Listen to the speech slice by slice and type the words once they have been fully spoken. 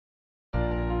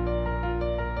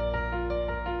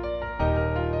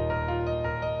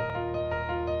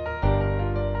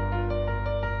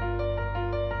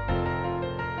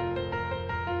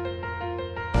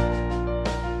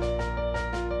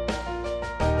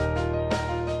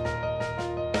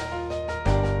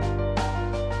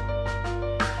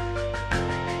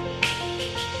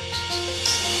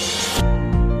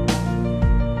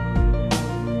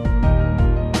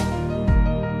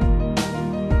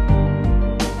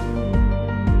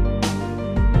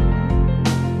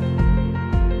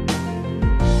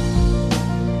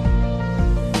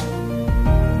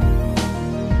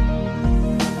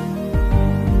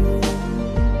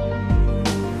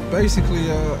Basically,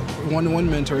 one-to-one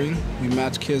mentoring. We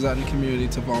match kids out in the community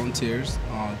to volunteers.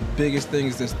 The biggest thing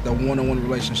is this, the one-on-one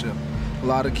relationship. A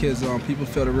lot of kids, people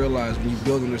fail to realize when you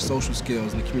build on their social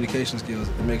skills and the communication skills,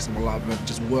 it makes them a lot better,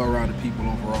 just well-rounded people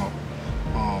overall.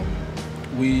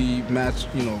 We match,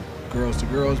 girls to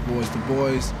girls, boys to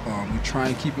boys. We try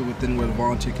and keep it within where the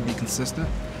volunteer can be consistent.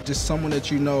 Just someone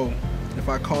that if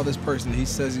I call this person, he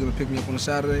says he's gonna pick me up on a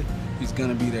Saturday, he's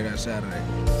gonna be there that Saturday.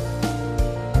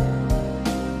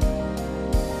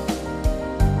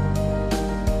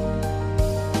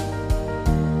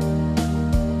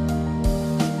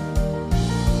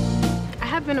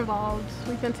 I've been involved.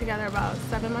 We've been together about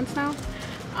 7 months now.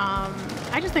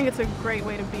 I just think it's a great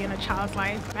way to be in a child's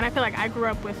life, and I feel like I grew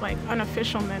up with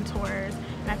unofficial mentors,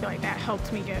 and I feel like that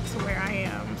helped me get to where I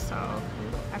am. So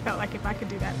I felt like if I could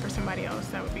do that for somebody else,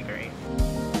 that would be great.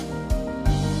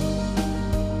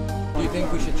 Do you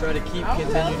think we should try to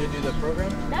continue to do the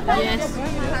program? Yes.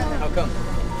 Yeah? How come?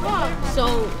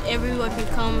 So everyone can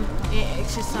come and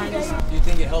exercise. Do you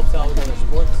think it helps out with other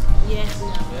sports? Yes.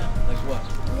 Yeah? Like what?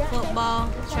 Football,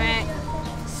 track,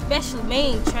 especially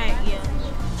main track, yeah.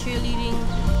 Cheerleading.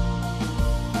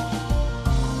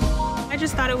 I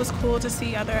just thought it was cool to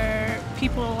see other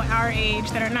people our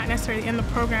age that are not necessarily in the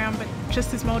program, but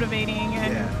just as motivating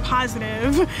and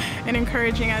positive and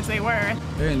encouraging as they were.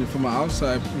 And from an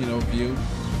outside, view,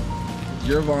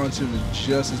 your volunteers are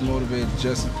just as motivated,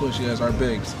 just as pushy as our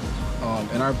bigs.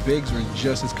 And our bigs were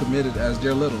just as committed as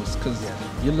their littles, because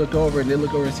you look over and they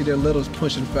look over and see their littles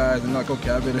pushing fast and like,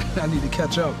 okay, I need to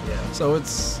catch up. Yeah. So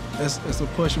it's a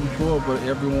push and pull, but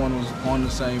everyone was on the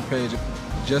same page.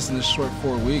 Just in the short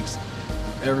 4 weeks,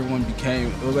 everyone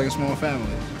it was like a small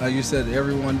family. Like you said,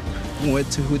 everyone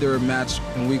went to who they were matched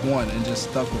in week 1 and just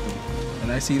stuck with them.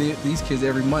 And I see these kids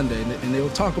every Monday, and they will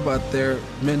talk about their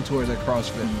mentors at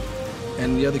CrossFit.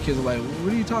 And the other kids are like,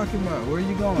 what are you talking about? Where are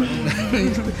you going?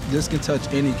 This can touch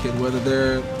any kid, whether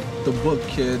they're the book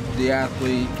kid, the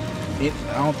athlete.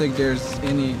 I don't think there's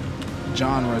any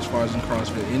genre as far as in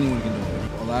CrossFit. Anyone can do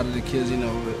it. A lot of the kids, they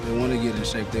want to get in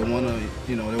shape. They want to,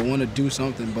 they want to do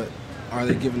something, but are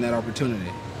they given that opportunity?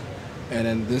 And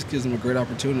then this gives them a great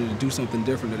opportunity to do something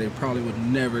different that they probably would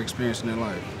never experience in their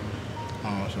life.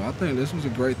 So I think this was a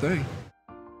great thing.